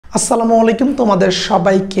আসসালামু আলাইকুম তোমাদের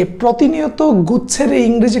সবাইকে প্রতিনিয়ত গুচ্ছের এই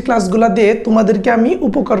ইংরেজি ক্লাসগুলো দিয়ে তোমাদেরকে আমি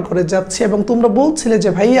উপকার করে যাচ্ছি এবং তোমরা বলছিলে যে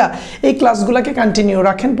ভাইয়া এই ক্লাসগুলোকে কন্টিনিউ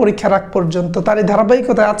রাখেন পরীক্ষার আগ পর্যন্ত। তার এই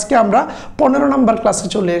ধারাবাহিকতায় আজকে আমরা 15 নম্বর ক্লাসে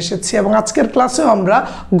চলে এসেছি এবং আজকের ক্লাসেও আমরা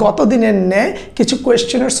গত দিনের ন্যায় কিছু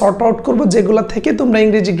কোয়েশ্চেনের সর্ট আউট করবো, যেগুলো থেকে তোমরা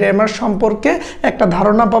ইংরেজি গ্রামার সম্পর্কে একটা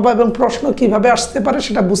ধারণা পাবা এবং প্রশ্ন কিভাবে আসতে পারে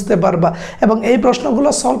সেটা বুঝতে পারবা। এবং এই প্রশ্নগুলো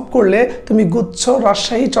সলভ করলে তুমি গুচ্ছ,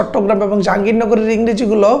 রাজশাহী, চট্টগ্রাম এবং জাহাঙ্গীরনগরের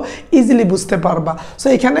ইংরেজিগুলো ইজিলি বুঝতে পারবা। সো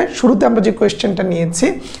এখানে শুরুতে আমরা যে কোয়েশ্চেনটা নিয়েছি,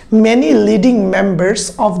 many leading members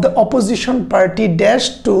of the opposition party dash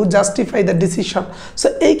to justify the decision. So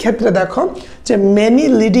এই ক্ষেত্রে দেখো যে মেনি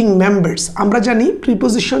লিডিং মেম্বার্স, আমরা জানি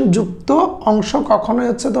প্রিপোজিশন যুক্ত অংশ কখনোই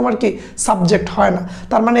হচ্ছে তোমার কি সাবজেক্ট হয় না,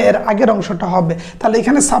 তার মানে এর আগের অংশটা হবে। তাহলে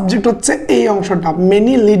এখানে সাবজেক্ট হচ্ছে এই অংশটা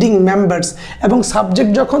মেনি লিডিং মেম্বার্স, এবং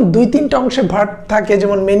সাবজেক্ট যখন 2-3টা অংশে ভার্ব থাকে,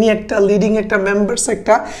 যেমন মেনি একটা, লিডিং একটা, মেম্বার্স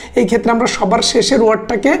একটা, এই ক্ষেত্রে আমরা সবার শেষের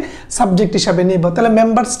ওয়ার্ডটাকে সাবজেক্ট হিসাবে নিব। তাহলে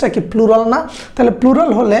মেম্বার্সটা কি প্লুরাল না? তাহলে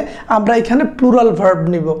প্লুরাল হলে আমরা এখানে প্লুরাল ভার্ব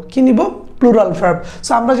নিব। কি নিব? Plural verb.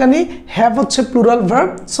 সো আমরা জানি হ্যাভ হচ্ছে plural verb,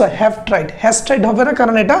 so have tried. Has tried হবে না,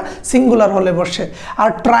 কারণ এটা সিঙ্গুলার হলে বসে। আর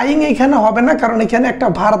ট্রাইং এখানে হবে না, কারণ এখানে একটা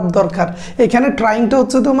ভার্ব দরকার। এখানে ট্রাইংটা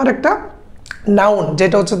হচ্ছে তোমার একটা নাউন,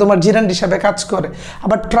 যেটা হচ্ছে তোমার জিরান্ড হিসাবে কাজ করে।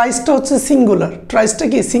 আবার ট্রাইসটা হচ্ছে সিঙ্গুলার। ট্রাইসটা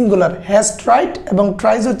কি সিঙ্গুলার, হ্যাজ ট্রাইড এবং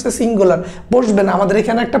ট্রাইস হচ্ছে সিঙ্গুলার, বসবে না। আমাদের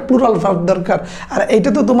এখানে একটা প্লুরাল ভার্ব দরকার, আর এইটা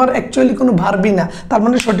তো তোমার অ্যাকচুয়ালি কোনো ভার্বই না, তার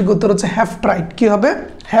মানে সঠিক উত্তর হচ্ছে হ্যাভ ট্রাইড। কি হবে?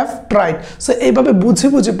 Have tried. সো এইভাবে বুঝে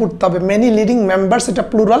বুঝে পড়তে হবে। মেনি লিডিং মেম্বার্স এটা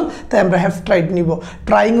প্লুরাল, তাই আমরা হ্যাভ ট্রাইড নিব।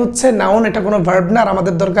 ট্রাইং হচ্ছে নাউন, এটা কোনো ভার্ব না, আর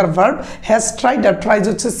আমাদের দরকার verb. Has tried R tries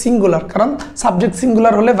হচ্ছে সিঙ্গুলার, কারণ সাবজেক্ট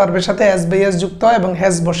সিঙ্গুলার হলে ভার্বের সাথে এস বাই এস যুক্ত হয় এবং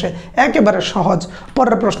হ্যাজ বসে। একেবারে সহজ।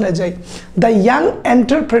 পরের প্রশ্নে যাই। The young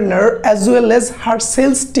entrepreneur as well as her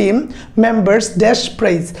sales team members dash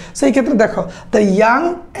prize. So এই ক্ষেত্রে দেখো দ্য ইয়াং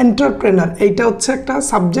এন্টারপ্রেনার, এইটা হচ্ছে একটা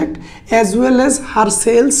সাবজেক্ট, অ্যাজ ওয়েল এজ হার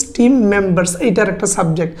সেলস টিম মেম্বার্স এইটার একটা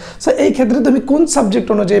সাবজেক্ট। সো এই ক্ষেত্রে তুমি কোন সাবজেক্ট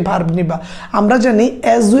অনুযায়ী ভার্ব নিবা? আমরা জানি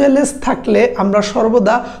অ্যাজ ওয়েল এজ থাকলে আমরা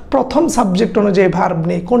সর্বদা প্রথম সাবজেক্ট অনুযায়ী ভার্ব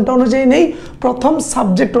নেই। কোনটা অনুযায়ী নেই? প্রথম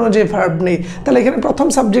সাবজেক্ট অনুযায়ী ভার্ব নেই। তাহলে এখানে প্রথম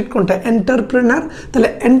সাবজেক্ট কোনটা? এন্টারপ্রেনার। তাহলে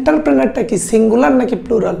এন্টারপ্রেনারটা কি সিঙ্গুলার নাকি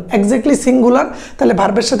প্লুরাল? Exactly singular. তাহলে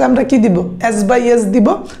ভার্বের সাথে আমরা কি দিব? এস বাই এস দিব।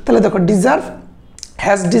 তাহলে দেখো deserve,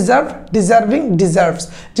 has deserve, deserving, deserves.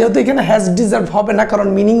 যেহেতু এখানে হ্যাজ ডিজার্ভ হবে না, কারণ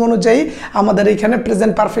মিনিং অনুযায়ী আমাদের এখানে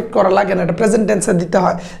প্রেজেন্ট পারফেক্ট করা লাগে না, এটা প্রেজেন্ট টেন্সে দিতে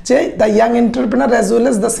হয়। যে the young entrepreneur as well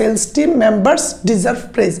as the cells team members deserve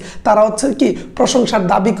praise, তারা হচ্ছে কি প্রশংসার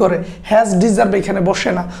দাবি করে। হ্যাজ ডিজার্ভ এখানে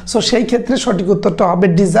বসে না। সো সেই ক্ষেত্রে সঠিক উত্তরটা হবে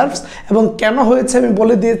ডিজার্ভস। এবং কেন হয়েছে আমি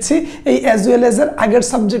বলে দিয়েছি, এই অ্যাজ ওয়েল এজ এর আগের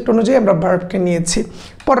সাবজেক্ট অনুযায়ী আমরা ভার্বকে নিয়েছি।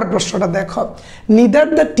 পরের প্রশ্নটা দেখো, neither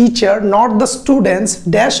the teacher not the students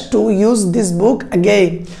dash to use this book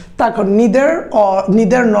again. তখন নিদার অর,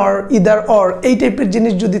 নিদার নর, ইদার অর এই টাইপের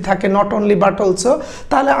জিনিস যদি থাকে, নট অনলি বাট অলসো,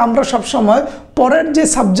 তাহলে আমরা সবসময় পরের যে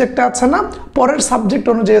সাবজেক্টটা আছে না, পরের সাবজেক্ট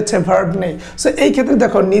অনুযায়ী হচ্ছে ভার্ব নেই। সো এই ক্ষেত্রে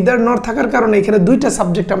দেখো নিদার নর থাকার কারণে এখানে দুইটা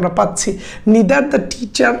সাবজেক্ট আমরা পাচ্ছি। Neither the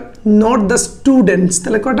teacher not the students,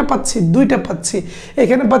 তাহলে কয়টা পাচ্ছি? দুইটা পাচ্ছি।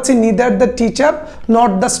 এখানে পাচ্ছি neither the teacher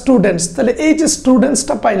not the students, তাহলে এই যে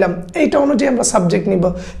স্টুডেন্টসটা পাইলাম এইটা অনুযায়ী আমরা সাবজেক্ট নিব।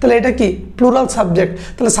 তাহলে এটা কি প্লুরাল সাবজেক্ট।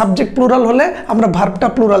 তাহলে সাবজেক্ট প্লুরাল হলে আমরা ভার্বটা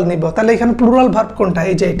প্লুরাল নিব। তাহলে এখানে প্লুরাল ভার্ব কোনটা?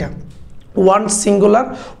 এই যে এটা ওয়ান্ট সিঙ্গুলার,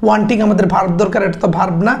 ওয়ান্টিং আমাদের ভার্ব দরকার, এটা তো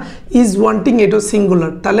ভার্ব না। ইজ ওয়ান্টিং, এটাও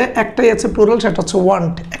সিঙ্গুলার। তাহলে একটাই আছে প্লুরাল, সেটা হচ্ছে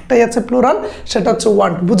ওয়ান্ট। একটাই আছে প্লুরাল, সেটা হচ্ছে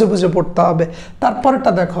ওয়ান্ট। বুঝে বুঝে পড়তে হবে।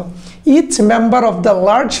 তারপরটা দেখো, each member of the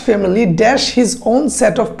large family dash his own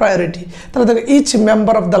set of priority. তাহলে দেখো each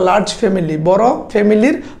member of the large family, বড়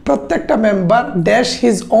ফ্যামিলির প্রত্যেকটা member dash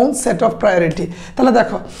his own set of priority. তাহলে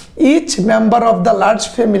দেখো each member of the large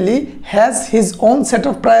family has his own set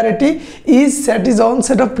of priority, is set is on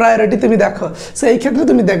set of priority. তুমি দেখো, so এই ক্ষেত্রে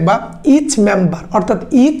তুমি দেখবা ইচ মেম্বার, অর্থাৎ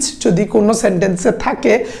ইচ যদি কোনো সেন্টেন্সে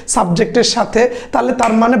থাকে সাবজেক্টের সাথে, তাহলে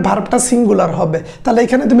তার মানে ভার্বটা সিঙ্গুলার হবে। তাহলে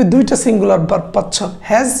এখানে তুমি দুইটা সিঙ্গুলার ভার্ব পাচ্ছ,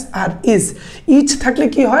 হ্যাজ আর ইজ। ইচ থাকলে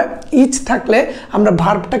কি হয়? ইচ থাকলে আমরা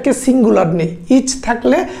ভার্বটাকে সিঙ্গুলার নেই, ইচ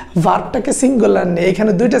থাকলে ভার্বটাকে সিঙ্গুলার নেই।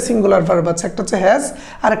 এখানে দুইটা সিঙ্গুলার ভার্ব আছে, একটা হচ্ছে হ্যাজ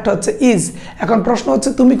আর একটা হচ্ছে ইজ। এখন প্রশ্ন হচ্ছে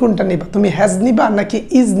তুমি কোনটা নিবা? তুমি হ্যাজ নিবা নাকি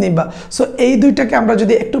ইজ নিবা? সো এই দুইটাকে আমরা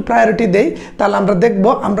যদি একটু প্রায়োরিটি দেই, তাহলে আমরা দেখব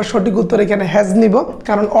আমরা সঠিক উত্তর এখানে হ্যাজ নিব,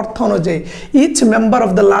 কারণ অর্থ অনুযায়ী each member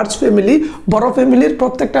of the large family, বড় ফ্যামিলির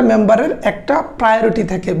প্রত্যেকটা মেম্বারের একটা প্রায়োরিটি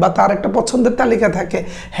থাকে বা তার একটা পছন্দের তালিকা থাকে।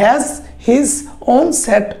 Has his own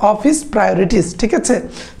set of his priorities, ঠিক আছে।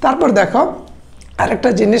 তারপর দেখো আরেকটা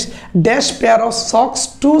জিনিস, dash pair of socks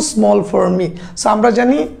two small for me. So আমরা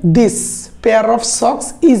জানি this pair of socks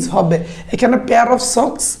is হবে, এখানে পেয়ার অফ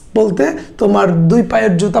সক্স বলতে তোমার দুই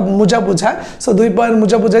পায়ের জুতা মোজা বোঝায়। সো দুই পায়ের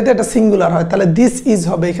মোজা বোঝাইতে এটা সিঙ্গুলার হয়, তাহলে দিস ইজ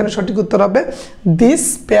হবে। এখানে সঠিক উত্তর হবে this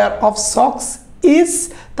pair of socks is,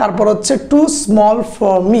 তারপর হচ্ছে টু স্মল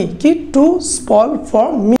ফর মি। কি? Two small for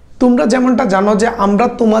me. তোমরা যেমনটা জানো যে আমরা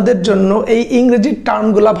তোমাদের জন্য এই ইংরেজি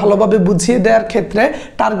টার্মগুলো ভালোভাবে বুঝিয়ে দেওয়ার ক্ষেত্রে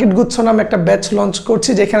টার্গেট গুচ্ছ নামে একটা ব্যাচ লঞ্চ করছি,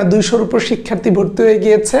 যেখানে 200-র উপর শিক্ষার্থী ভর্তি হয়ে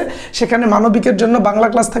গিয়েছে। সেখানে মানবিকের জন্য বাংলা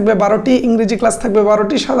ক্লাস থাকবে 12টি, ইংরেজি ক্লাস থাকবে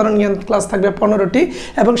 12টি, সাধারণ জ্ঞান ক্লাস থাকবে 15টি,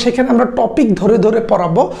 এবং সেখানে আমরা টপিক ধরে ধরে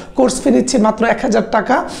পড়াবো। কোর্স ফি নিচ্ছি মাত্র 1000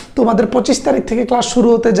 টাকা। তোমাদের 25 তারিখ থেকে ক্লাস শুরু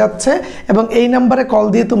হতে যাচ্ছে, এবং এই নাম্বারে কল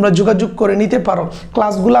দিয়ে তোমরা যোগাযোগ করে নিতে পারো।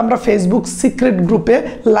 ক্লাসগুলো আমরা ফেসবুক সিক্রেট গ্রুপে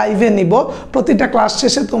লাইভে নিব। প্রতিটা ক্লাস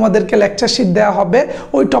শেষে তোমাদেরকে লেকচার শিট দেওয়া হবে,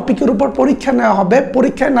 ওই টপিকের উপর পরীক্ষা নেওয়া হবে।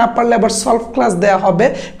 পরীক্ষায় না পারলে আবার সলভ ক্লাস দেওয়া হবে।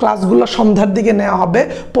 ক্লাসগুলো সন্ধ্যার দিকে নেওয়া হবে।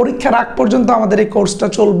 পরীক্ষার আগ পর্যন্ত আমাদের এই কোর্সটা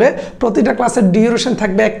চলবে। প্রতিটা ক্লাসের ডিউরেশন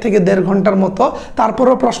থাকবে 1 থেকে 1.5 ঘন্টার মতো।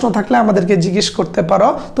 তারপরেও প্রশ্ন থাকলে আমাদেরকে জিজ্ঞেস করতে পারো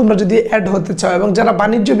তোমরা যদি অ্যাড হতে চাও। এবং যারা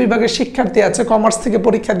বাণিজ্য বিভাগের শিক্ষার্থী আছে, কমার্স থেকে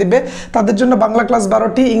পরীক্ষা দিবে, তাদের জন্য বাংলা ক্লাস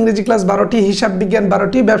 12টি, ইংরেজি ক্লাস 12টি, হিসাব বিজ্ঞান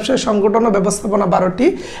 12টি, ব্যবসায় সংগঠন ও ব্যবস্থাপনা 12টি।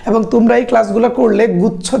 এবং তোমরা এই ক্লাসগুলো করলে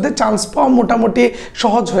গুচ্ছতে চান্স পাওয়া মোটামুটি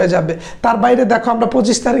সহজ হয়ে যাবে। তার বাইরে দেখো আমরা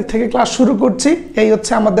 25 তারিখ থেকে ক্লাস শুরু করছি। এই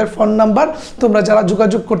হচ্ছে আমাদের ফোন নাম্বার। তোমরা যারা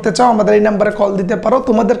যোগাযোগ করতে চাও আমাদের এই নাম্বারে কল দিতে পারো।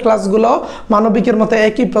 তোমাদের ক্লাসগুলো মানবিকের মতো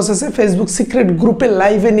একই প্রসেসে ফেসবুক সিক্রেট গ্রুপে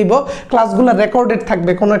লাইভে নিব। ক্লাসগুলো রেকর্ডেড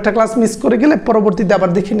থাকবে, কোনো একটা ক্লাস মিস করে গেলে পরবর্তীতে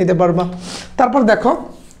আবার দেখে নিতে পারবা। তারপর দেখো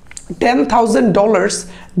 $10,000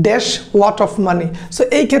 dash lot of money. So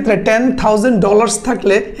এই ক্ষেত্রে $10,000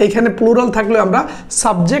 থাকলে এইখানে প্লুরাল থাকলে আমরা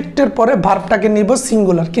সাবজেক্টের পরে ভার্বটাকে নিব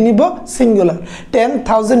সিঙ্গুলার। কি নিব? Singular.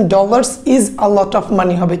 $10,000 is a lot of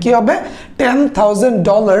money হবে। কি হবে?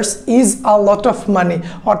 $10,000 is a lot of money,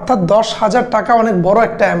 অর্থাৎ 10,000 টাকা অনেক বড়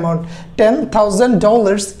একটা amount.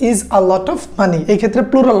 $10,000 is a lot of money, এই ক্ষেত্রে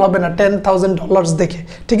প্লুরাল হবে না $10,000 দেখে,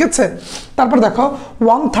 ঠিক আছে? তারপর দেখো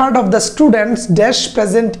 1/3 of the students dash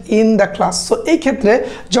present in the class. So এই ক্ষেত্রে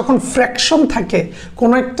যখন ফ্র্যাকশন থাকে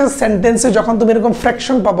কোনো একটা সেন্টেন্সে, যখন তুমি এরকম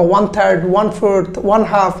ফ্র্যাকশন পাবো 1/3, 1/4,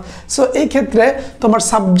 1/2, সো এই ক্ষেত্রে তোমার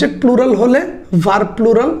সাবজেক্ট প্লুরাল হলে ভার্ব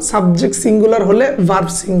প্লুরাল, সাবজেক্ট সিঙ্গুলার হলে ভার্ব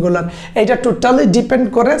সিঙ্গুলার। এটা টোটালি ডিপেন্ড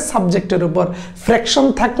করে সাবজেক্টের উপর। ফ্র্যাকশন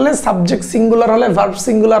থাকলে সাবজেক্ট সিঙ্গুলার হলে ভার্ব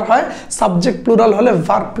সিঙ্গুলার হয়, সাবজেক্ট প্লুরাল হলে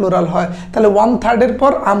ভার্ব প্লুরাল হয়। তাহলে 1/3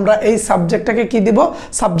 পর আমরা এই সাবজেক্টটাকে কি দিব?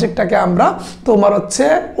 সাবজেক্টটাকে আমরা তোমার হচ্ছে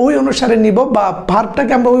ওই অনুসারে নিব, বা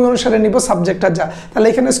ভার্বটাকে আমরা ওই অনুসারে নিব সাবজেক্টটা যা। তাহলে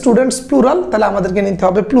এখানে স্টুডেন্টস প্লুরাল, তাহলে আমাদেরকে নিতে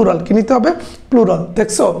হবে প্লুরাল। কি নিতে হবে? প্লুরাল।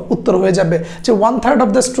 দেখছো উত্তর হয়ে যাবে যে 1/3 of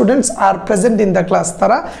the students are present in the class,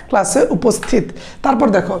 তারা ক্লাসে উপস্থিত। তারপর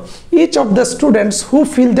দেখো each of the students who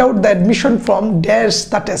filled out the admission form dash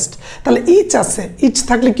the test. তাহলে ইচ আছে, ইচ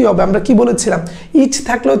থাকলে কি হবে? আমরা কি বলেছিলাম? ইচ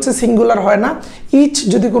থাকলে হচ্ছে সিঙ্গুলার হয় না। ইচ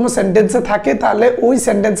যদি কোনো সেন্টেন্সে থাকে তাহলে ওই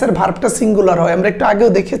সেন্টেন্সের ভার্বটা সিঙ্গুলার হয়, আমরা একটু আগেও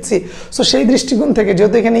দেখেছি। সো সেই দৃষ্টিকোণ থেকে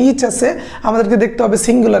যেহেতু এখানে ইচ আছে, আমাদেরকে দেখতে হবে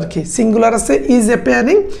সিঙ্গুলার কি। সিঙ্গুলার আছে is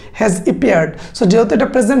appearing, has appeared. So যেহেতু এটা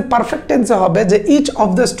প্রেজেন্ট পারফেক্ট টেন্সে হবে যে each of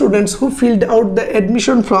the students who filled out the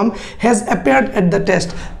admission form has appeared at the test.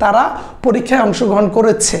 তারা পরীক্ষায় অংশগ্রহণ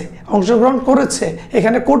করেছে। অংশগ্রহণ করেছে,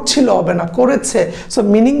 এখানে করছিল হবে না, করেছে। সো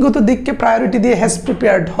মিনিংগত দিককে প্রায়োরিটি দিয়ে হ্যাজ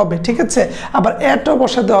প্রিপেয়ার্ড হবে, ঠিক আছে? আবার অ্যাটও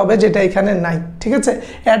বসাতে হবে, যেটা এখানে নাই, ঠিক আছে?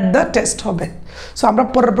 অ্যাট দ্য টেস্ট হবে। সো আমরা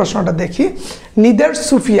পরের প্রশ্নটা দেখি। নিদার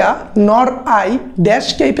সুফিয়া নর I dash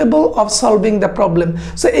capable of solving the problem.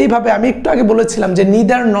 So এইভাবে আমি একটু আগে বলেছিলাম যে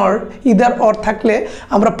নিদার নর, ইদার অর থাকলে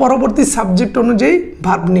আমরা পরবর্তী সাবজেক্ট অনুযায়ী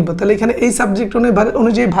ভার্ব নিব। তাহলে এখানে এই সাবজেক্ট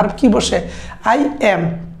অনুযায়ী ভার্ব কি বসে? I am.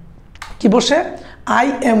 কি বসে? I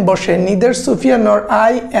am বসে। নিদার সুফিয়া নর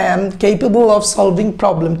I am capable of solving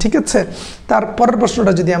problem, ঠিক আছে? তারপরের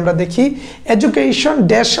প্রশ্নটা যদি আমরা দেখি, এডুকেশন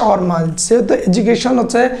ড্যাশ অর মাস্ট। যেহেতু এডুকেশন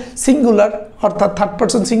হচ্ছে সিঙ্গুলার, অর্থাৎ থার্ড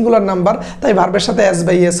পারসন সিঙ্গুলার নাম্বার, তাই ভার্বের সাথে এস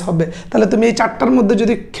বাই এস হবে। তাহলে তুমি এই 4টার মধ্যে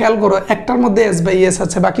যদি খেয়াল করো, একটার মধ্যে এস বাই এস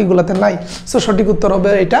আছে, বাকিগুলোতে নাই। সো সঠিক উত্তর হবে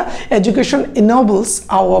এটা, এডুকেশন ইনেবলস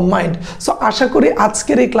আওয়ার মাইন্ড। সো আশা করি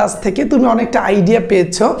আজকের এই ক্লাস থেকে তুমি অনেকটা আইডিয়া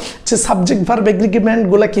পেয়েছো যে সাবজেক্ট ভার্ব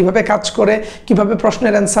এগ্রিগেমেন্টগুলো কীভাবে কাজ করে, কীভাবে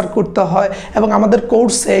প্রশ্নের অ্যান্সার করতে হয়, এবং আমাদের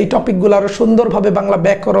কোর্সে এই টপিকগুলো আরও সুন্দরভাবে বাংলা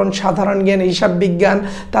ব্যাকরণ, সাধারণ জ্ঞান, হিসাব বিজ্ঞান,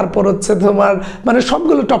 তারপর হচ্ছে তোমার মানে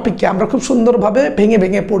সবগুলো টপিককে আমরা খুব সুন্দরভাবে ভেঙে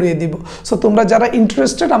ভেঙে পড়িয়ে দিব। সো তোমরা যারা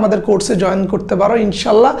ইন্টারেস্টেড আমাদের কোর্সে জয়েন করতে পারো।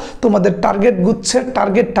 ইনশাল্লাহ তোমাদের টার্গেট গুচ্ছের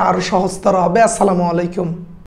টার্গেটটা আরও সহজতর হবে। আসসালামু আলাইকুম।